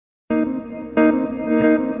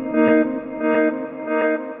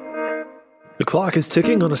The clock is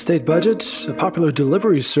ticking on a state budget, a popular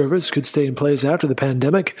delivery service could stay in place after the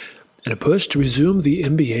pandemic, and a push to resume the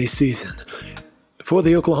NBA season. For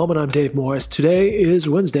the Oklahoman, I'm Dave Morris. Today is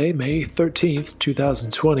Wednesday, May 13th,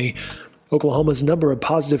 2020. Oklahoma's number of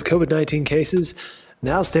positive COVID-19 cases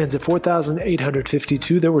now stands at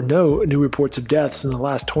 4,852. There were no new reports of deaths in the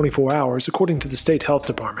last 24 hours, according to the state health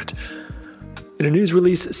department. In a news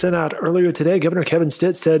release sent out earlier today, Governor Kevin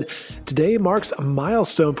Stitt said, "Today marks a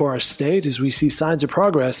milestone for our state as we see signs of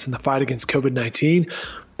progress in the fight against COVID-19.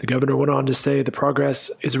 The governor went on to say the progress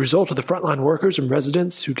is a result of the frontline workers and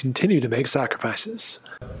residents who continue to make sacrifices.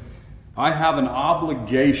 I have an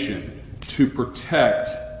obligation to protect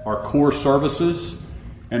our core services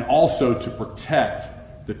and also to protect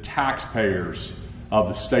the taxpayers of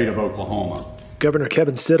the state of Oklahoma." Governor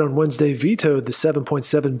Kevin Stitt on Wednesday vetoed the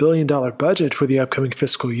 $7.7 billion budget for the upcoming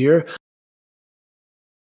fiscal year.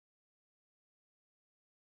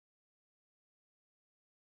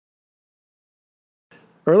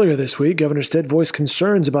 Earlier this week, Governor Stitt voiced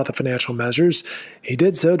concerns about the financial measures. He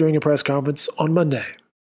did so during a press conference on Monday.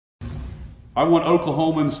 I want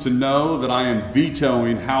Oklahomans to know that I am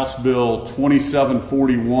vetoing House Bill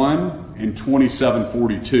 2741 and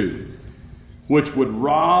 2742. Which would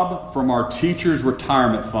rob from our teachers'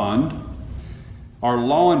 retirement fund, our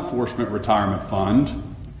law enforcement retirement fund,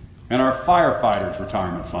 and our firefighters'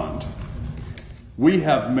 retirement fund. We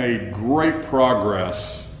have made great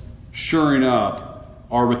progress shoring up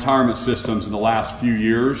our retirement systems in the last few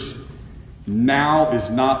years. Now is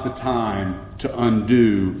not the time to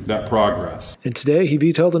undo that progress. And today he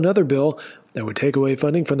vetoed another bill that would take away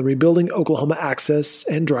funding from the Rebuilding Oklahoma Access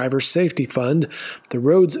and Driver Safety Fund. The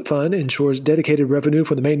Roads Fund ensures dedicated revenue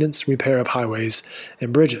for the maintenance and repair of highways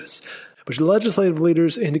and bridges. But the legislative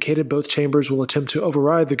leaders indicated both chambers will attempt to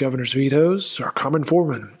override the governor's vetoes. Our Carmen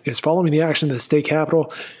Foreman is following the action of the state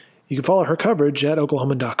capitol. You can follow her coverage at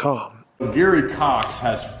oklahoman.com. Gary Cox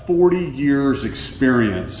has 40 years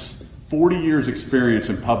experience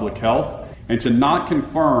in public health, and to not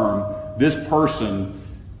confirm this person,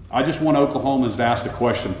 I just want Oklahomans to ask the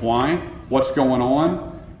question, why? What's going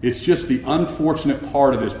on? It's just the unfortunate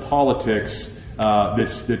part of this politics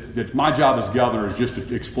that my job as governor is just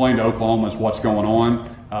to explain to Oklahomans what's going on.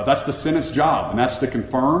 That's the Senate's job, and that's to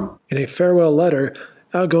confirm. In a farewell letter,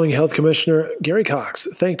 outgoing Health Commissioner Gary Cox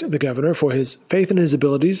thanked the governor for his faith in his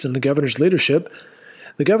abilities and the governor's leadership.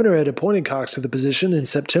 The governor had appointed Cox to the position in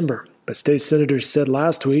September, but state senators said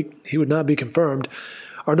last week he would not be confirmed.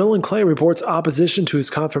 Our Nolan Clay reports opposition to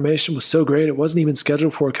his confirmation was so great it wasn't even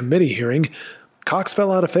scheduled for a committee hearing. Cox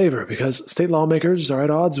fell out of favor because state lawmakers are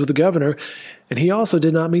at odds with the governor, and he also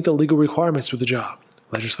did not meet the legal requirements for the job.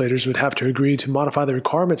 Legislators would have to agree to modify the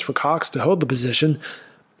requirements for Cox to hold the position.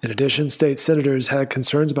 In addition, state senators had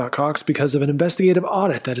concerns about Cox because of an investigative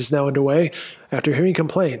audit that is now underway after hearing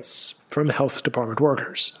complaints from health department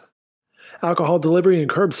workers. Alcohol delivery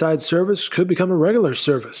and curbside service could become a regular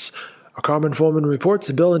service. Our Carmen Foreman reports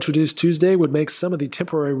a bill introduced Tuesday would make some of the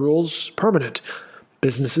temporary rules permanent.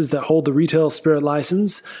 Businesses that hold the retail spirit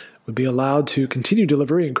license would be allowed to continue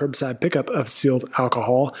delivery and curbside pickup of sealed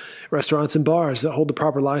alcohol. Restaurants and bars that hold the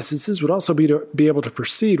proper licenses would also be able to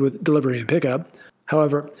proceed with delivery and pickup.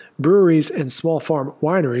 However, breweries and small farm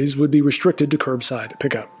wineries would be restricted to curbside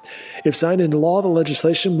pickup. If signed into law, the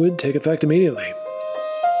legislation would take effect immediately.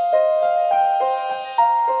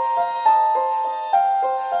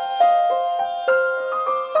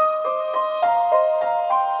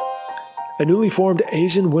 A newly formed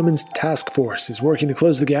Asian Women's Task Force is working to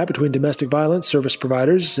close the gap between domestic violence service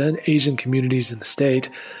providers and Asian communities in the state.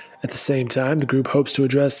 At the same time, the group hopes to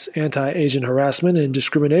address anti-Asian harassment and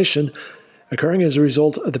discrimination occurring as a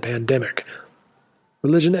result of the pandemic.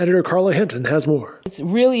 Religion editor Carla Hinton has more. It's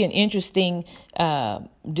really an interesting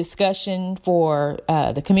discussion for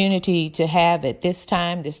the community to have at this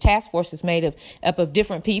time. This task force is made up of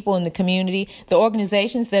different people in the community. The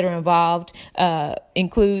organizations that are involved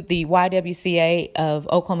include the YWCA of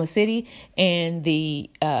Oklahoma City and the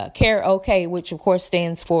CARE OK, which of course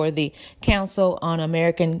stands for the Council on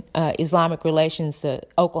American Islamic Relations, the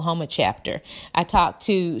Oklahoma chapter. I talked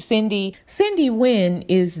to Cindy. Cindy Wynn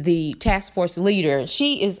is the task force leader.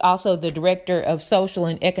 She is also the director of social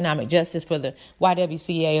and economic justice for the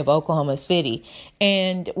YWCA of Oklahoma City.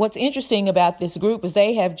 And what's interesting about this group is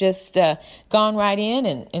they have just gone right in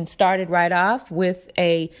and started right off with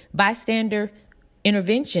a bystander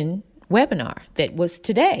intervention webinar that was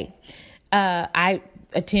today. I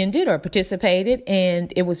attended or participated,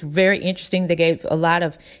 and it was very interesting. They gave a lot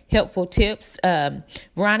of helpful tips.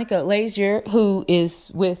 Veronica Lazier, who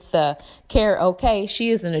is with CARE OK, she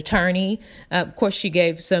is an attorney. Of course, she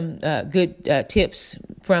gave some good tips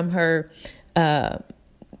from her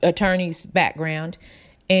attorney's background.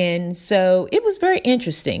 And so it was very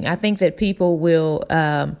interesting. I think that people will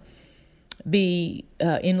be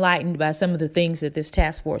enlightened by some of the things that this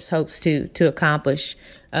task force hopes to accomplish,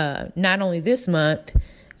 not only this month,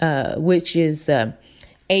 which is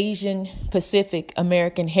Asian Pacific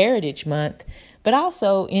American Heritage Month, but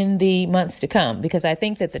also in the months to come, because I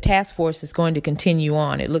think that the task force is going to continue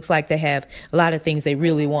on. It looks like they have a lot of things they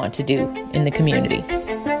really want to do in the community.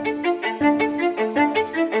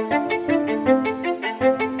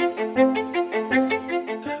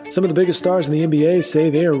 Some of the biggest stars in the NBA say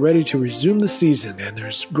they are ready to resume the season, and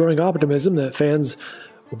there's growing optimism that fans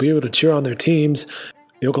will be able to cheer on their teams.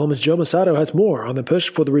 The Oklahoma's Joe Masato has more on the push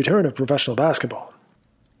for the return of professional basketball.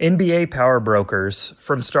 NBA power brokers,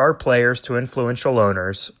 from star players to influential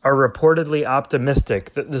owners, are reportedly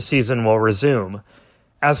optimistic that the season will resume.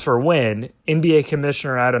 As for when, NBA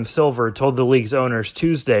Commissioner Adam Silver told the league's owners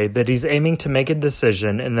Tuesday that he's aiming to make a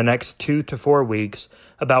decision in the next 2 to 4 weeks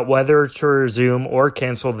about whether to resume or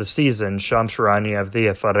cancel the season, Shams Charania of The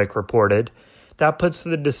Athletic reported. That puts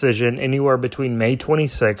the decision anywhere between May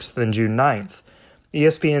 26th and June 9th.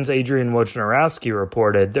 ESPN's Adrian Wojnarowski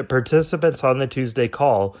reported that participants on the Tuesday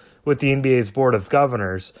call with the NBA's Board of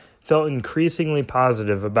Governors felt increasingly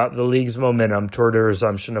positive about the league's momentum toward a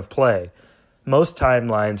resumption of play. Most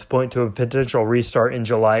timelines point to a potential restart in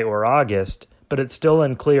July or August, but it's still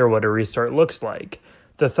unclear what a restart looks like.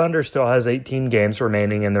 The Thunder still has 18 games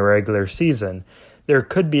remaining in the regular season. There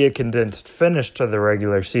could be a condensed finish to the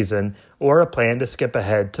regular season or a plan to skip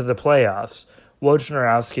ahead to the playoffs.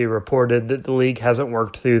 Wojnarowski reported that the league hasn't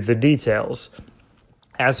worked through the details.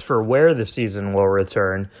 As for where the season will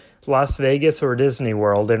return, Las Vegas or Disney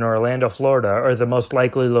World in Orlando, Florida are the most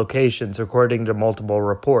likely locations according to multiple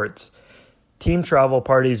reports. Team travel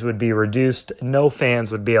parties would be reduced, no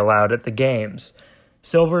fans would be allowed at the games.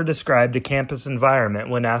 Silver described a campus environment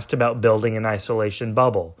when asked about building an isolation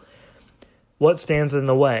bubble. What stands in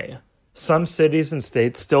the way? Some cities and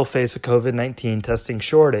states still face a COVID-19 testing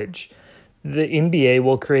shortage. The NBA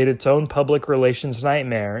will create its own public relations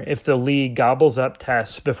nightmare if the league gobbles up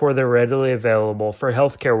tests before they're readily available for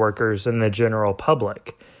healthcare workers and the general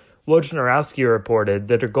public. Wojnarowski reported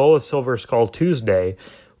that a goal of Silver's call Tuesday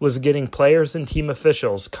was getting players and team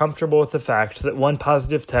officials comfortable with the fact that one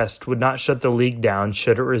positive test would not shut the league down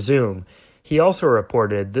should it resume. He also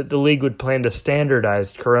reported that the league would plan to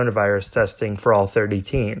standardize coronavirus testing for all 30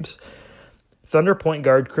 teams. Thunder point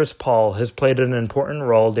guard Chris Paul has played an important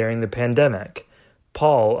role during the pandemic.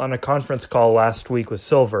 Paul, on a conference call last week with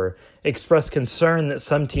Silver, expressed concern that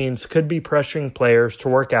some teams could be pressuring players to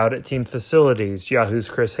work out at team facilities, Yahoo's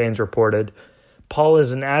Chris Haynes reported. Paul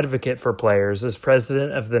is an advocate for players as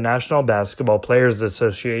president of the National Basketball Players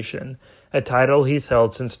Association, a title he's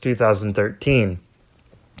held since 2013.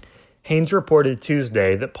 Haynes reported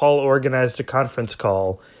Tuesday that Paul organized a conference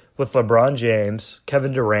call with LeBron James,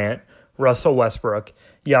 Kevin Durant, Russell Westbrook,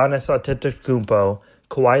 Giannis Antetokounmpo,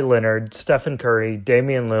 Kawhi Leonard, Stephen Curry,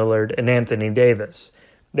 Damian Lillard, and Anthony Davis.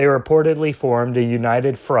 They reportedly formed a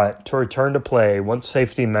united front to return to play once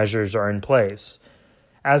safety measures are in place.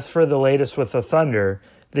 As for the latest with the Thunder,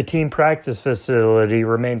 the team practice facility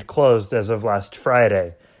remained closed as of last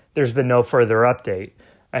Friday. There's been no further update.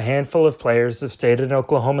 A handful of players have stayed in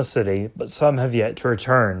Oklahoma City, but some have yet to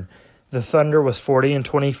return. The Thunder was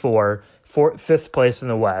 40-24, fifth place in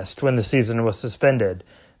the West when the season was suspended.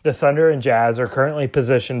 The Thunder and Jazz are currently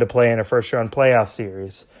positioned to play in a first-round playoff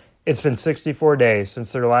series. It's been 64 days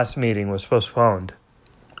since their last meeting was postponed.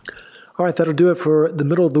 All right, that'll do it for the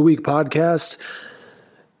Middle of the Week podcast.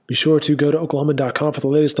 Be sure to go to oklahoman.com for the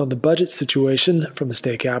latest on the budget situation from the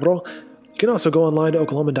state capitol. You can also go online to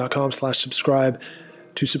oklahoman.com/subscribe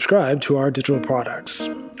to subscribe to our digital products.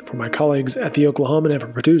 For my colleagues at the Oklahoman and for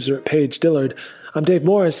producer Paige Dillard, I'm Dave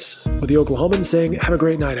Morris with the Oklahoman saying have a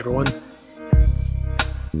great night, everyone.